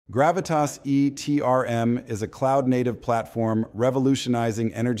Gravitas ETRM is a cloud-native platform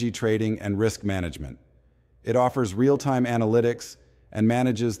revolutionizing energy trading and risk management. It offers real-time analytics and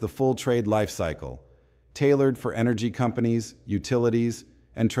manages the full trade lifecycle, tailored for energy companies, utilities,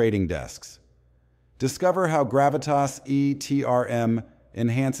 and trading desks. Discover how Gravitas ETRM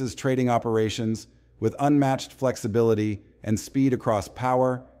enhances trading operations with unmatched flexibility and speed across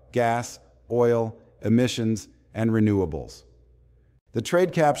power, gas, oil, emissions, and renewables. The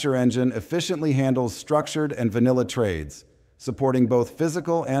trade capture engine efficiently handles structured and vanilla trades, supporting both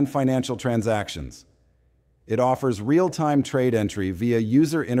physical and financial transactions. It offers real-time trade entry via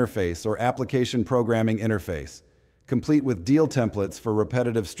user interface or application programming interface, complete with deal templates for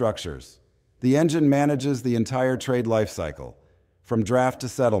repetitive structures. The engine manages the entire trade lifecycle, from draft to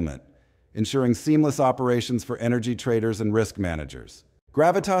settlement, ensuring seamless operations for energy traders and risk managers.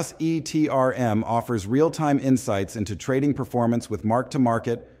 Gravitas ETRM offers real-time insights into trading performance with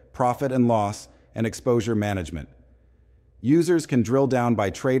mark-to-market, profit and loss, and exposure management. Users can drill down by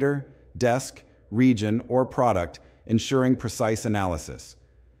trader, desk, region, or product, ensuring precise analysis.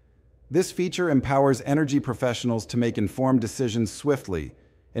 This feature empowers energy professionals to make informed decisions swiftly,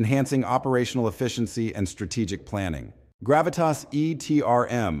 enhancing operational efficiency and strategic planning. Gravitas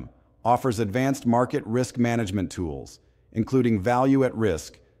ETRM offers advanced market risk management tools, including value at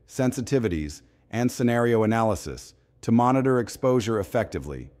risk, sensitivities, and scenario analysis, to monitor exposure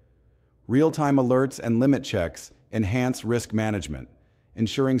effectively. Real-time alerts and limit checks enhance risk management,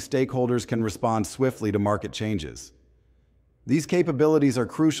 ensuring stakeholders can respond swiftly to market changes. These capabilities are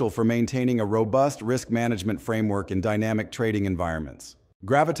crucial for maintaining a robust risk management framework in dynamic trading environments.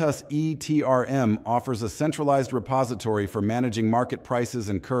 Gravitas ETRM offers a centralized repository for managing market prices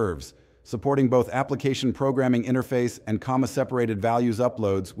and curves, supporting both application programming interface and comma-separated values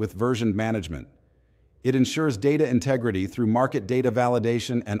uploads with version management. It ensures data integrity through market data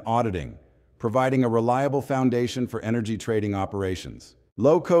validation and auditing, providing a reliable foundation for energy trading operations.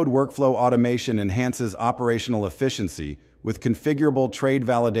 Low-code workflow automation enhances operational efficiency with configurable trade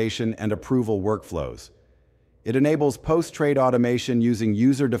validation and approval workflows. It enables post-trade automation using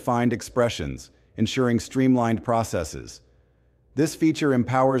user-defined expressions, ensuring streamlined processes. This feature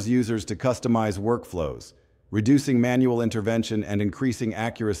empowers users to customize workflows, reducing manual intervention and increasing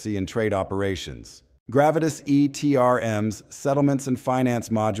accuracy in trade operations. Gravitas ETRM's Settlements and Finance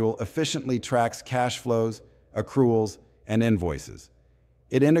module efficiently tracks cash flows, accruals, and invoices.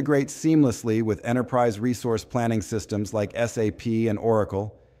 It integrates seamlessly with enterprise resource planning systems like SAP and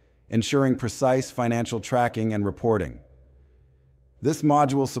Oracle, ensuring precise financial tracking and reporting. This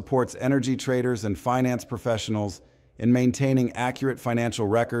module supports energy traders and finance professionals in maintaining accurate financial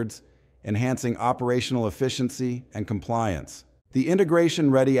records, enhancing operational efficiency and compliance. The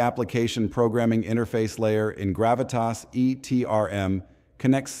integration-ready application programming interface layer in Gravitas ETRM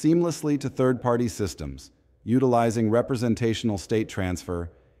connects seamlessly to third-party systems, utilizing representational state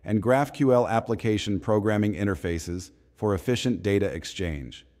transfer and GraphQL application programming interfaces for efficient data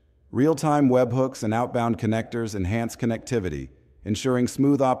exchange. Real-time webhooks and outbound connectors enhance connectivity, ensuring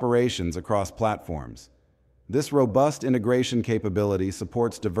smooth operations across platforms. This robust integration capability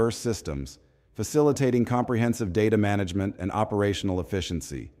supports diverse systems, facilitating comprehensive data management and operational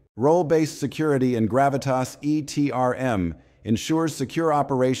efficiency. Role-based security in Gravitas ETRM ensures secure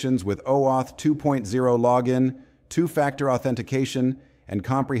operations with OAuth 2.0 login, two-factor authentication, and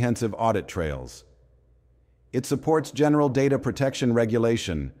comprehensive audit trails. It supports general data protection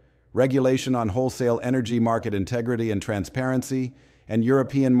regulation, regulation on wholesale energy market integrity and transparency, and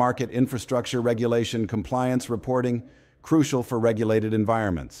European market infrastructure regulation compliance reporting, crucial for regulated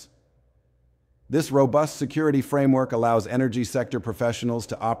environments. This robust security framework allows energy sector professionals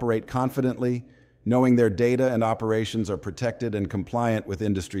to operate confidently, knowing their data and operations are protected and compliant with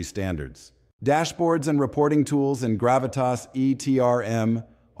industry standards. Dashboards and reporting tools in Gravitas ETRM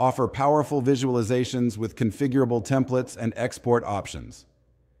offer powerful visualizations with configurable templates and export options.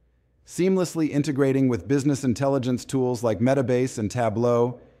 Seamlessly integrating with business intelligence tools like Metabase and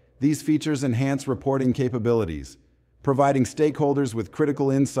Tableau, these features enhance reporting capabilities, providing stakeholders with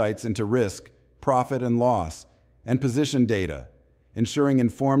critical insights into risk, profit and loss, and position data, ensuring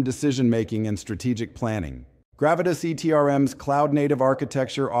informed decision-making and strategic planning. Gravitas ETRM's cloud-native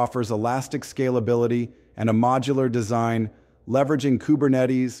architecture offers elastic scalability and a modular design, leveraging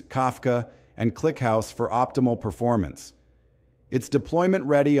Kubernetes, Kafka, and ClickHouse for optimal performance. It's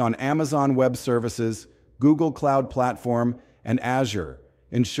deployment-ready on Amazon Web Services, Google Cloud Platform, and Azure,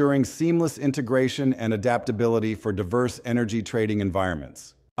 ensuring seamless integration and adaptability for diverse energy trading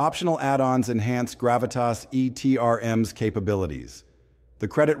environments. Optional add-ons enhance Gravitas ETRM's capabilities. The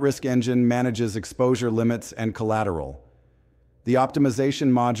credit risk engine manages exposure limits and collateral. The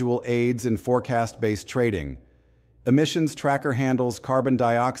optimization module aids in forecast-based trading. Emissions tracker handles carbon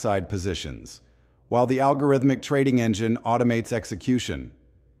dioxide positions, while the algorithmic trading engine automates execution.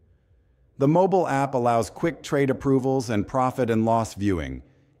 The mobile app allows quick trade approvals and profit and loss viewing,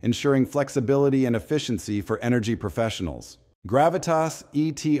 ensuring flexibility and efficiency for energy professionals. Gravitas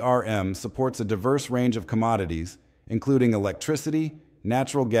ETRM supports a diverse range of commodities, including electricity,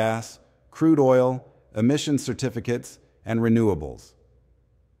 natural gas, crude oil, emission certificates, and renewables.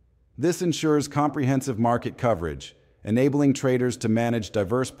 This ensures comprehensive market coverage, enabling traders to manage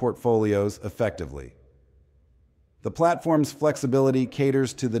diverse portfolios effectively. The platform's flexibility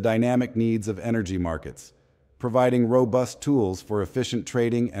caters to the dynamic needs of energy markets, providing robust tools for efficient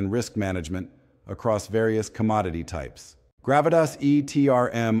trading and risk management across various commodity types. Gravitas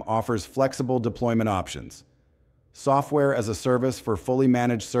ETRM offers flexible deployment options: software as a service for fully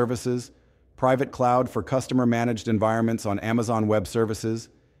managed services, private cloud for customer-managed environments on Amazon Web Services,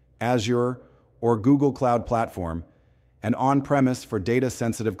 Azure, or Google Cloud Platform, and on-premise for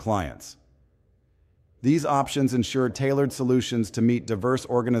data-sensitive clients. These options ensure tailored solutions to meet diverse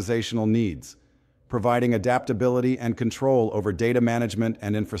organizational needs, providing adaptability and control over data management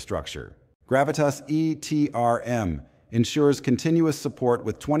and infrastructure. Gravitas ETRM ensures continuous support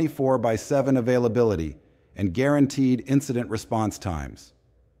with 24/7 availability and guaranteed incident response times.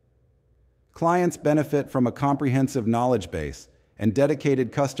 Clients benefit from a comprehensive knowledge base and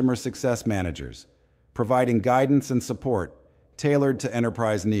dedicated customer success managers, providing guidance and support tailored to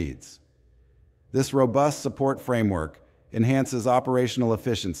enterprise needs. This robust support framework enhances operational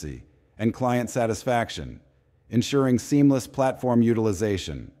efficiency and client satisfaction, ensuring seamless platform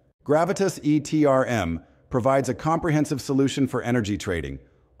utilization. Gravitas ETRM provides a comprehensive solution for energy trading,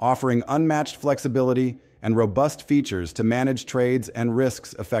 offering unmatched flexibility and robust features to manage trades and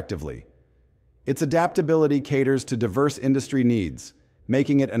risks effectively. Its adaptability caters to diverse industry needs,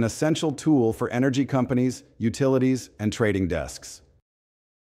 making it an essential tool for energy companies, utilities, and trading desks.